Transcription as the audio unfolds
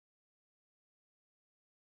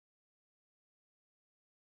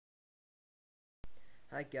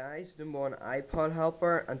Hi guys, number one iPod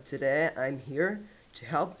helper, and today I'm here to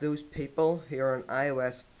help those people who are on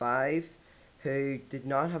iOS 5 who did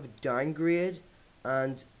not have a downgrade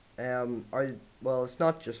and are, well, it's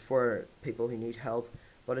not just for people who need help,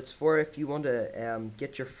 but it's for if you want to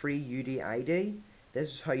get your free UDID.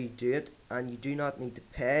 This is how you do it, and you do not need to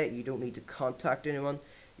pay, you don't need to contact anyone,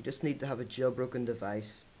 you just need to have a jailbroken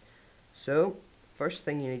device. So, first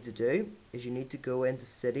thing you need to do is you need to go into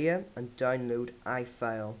Cydia and download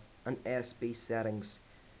iFile and SB settings.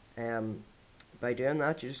 Um, by doing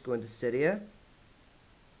that, you just go into Cydia,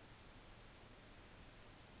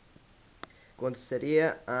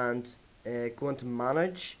 and go into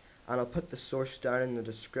Manage, and I'll put the source down in the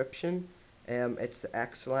description. It's the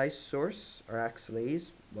XLIs source, or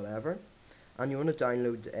XLIs, whatever. And you want to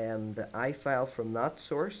download the iFile from that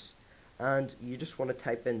source, and you just want to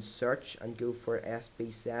type in search and go for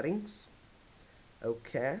SB settings.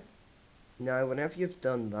 Okay, now whenever you've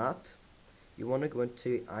done that, you want to go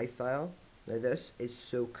into iFile. Now this is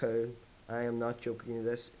so cool, I am not joking.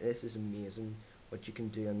 This is amazing what you can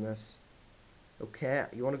do in this. Okay,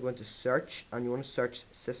 you want to go into search, and you want to search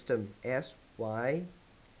system, SYSTEM.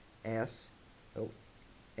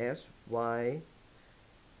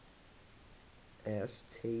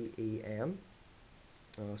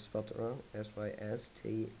 Oh, I spelled it wrong.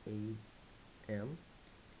 SYSTEM.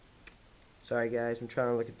 Sorry guys, I'm trying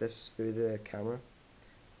to look at this through the camera.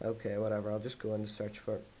 Okay, whatever, I'll just go in to search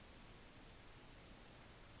for it.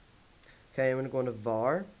 Okay, I'm going to go into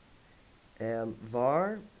var.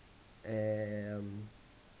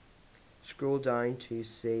 Scroll down to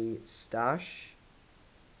see stash.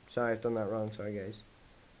 Sorry, I've done that wrong, sorry guys.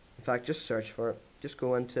 In fact, just search for it. Just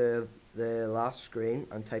go into the last screen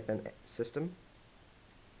and type in system.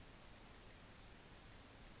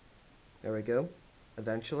 There we go,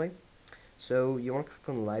 eventually. So you want to click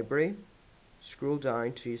on library, scroll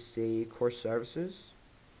down to see core services.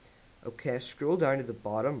 Okay, scroll down to the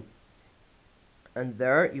bottom, and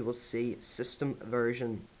there you will see system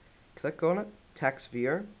version. Click on it, text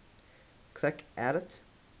viewer, click edit.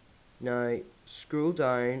 Now scroll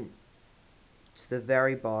down to the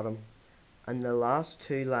very bottom, and the last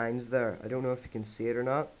two lines there, I don't know if you can see it or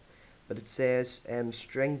not, but it says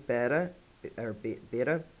string beta or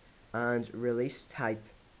beta and release type.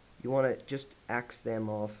 You want to just X them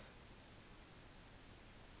off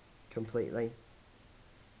completely.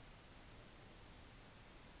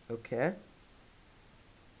 Okay.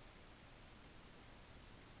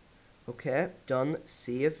 Okay, done,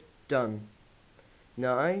 save, done.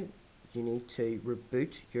 Now you need to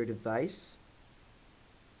reboot your device.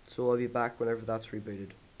 So I'll be back whenever that's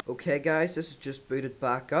rebooted. Okay guys, this is just booted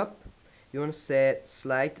back up. You want to say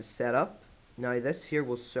slide to setup. Now this here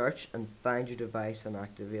will search and find your device and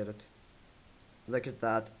activate it. Look at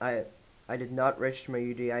that. I did not register my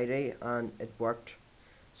UDID and it worked.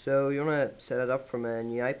 So you want to set it up from a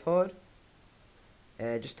new iPod.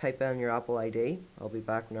 Just type in your Apple ID. I'll be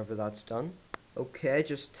back whenever that's done. Okay,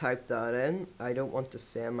 just type that in. I don't want to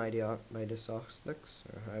say my diagnostics,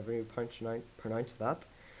 or however you pronounce that.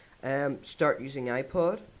 Start using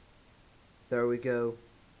iPod. There we go.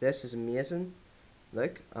 This is amazing.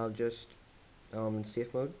 Look, I'll just in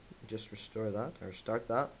safe mode, just restore that or start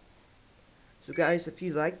that. So guys, if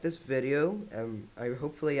you like this video,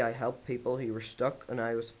 hopefully I helped people who were stuck on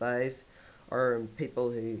iOS 5, or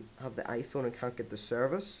people who have the iPhone and can't get the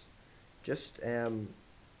service. Just I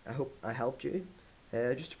hope I helped you.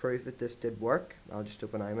 Just to prove that this did work, I'll just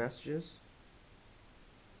open iMessages,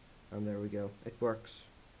 and there we go, it works.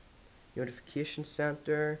 Notification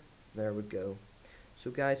center, there we go. So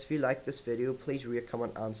guys, if you like this video, please rate,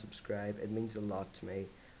 comment and subscribe. It means a lot to me.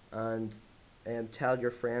 And tell your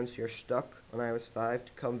friends who are stuck on iOS 5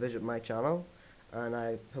 to come visit my channel, and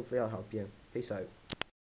hopefully I'll help you. Peace out.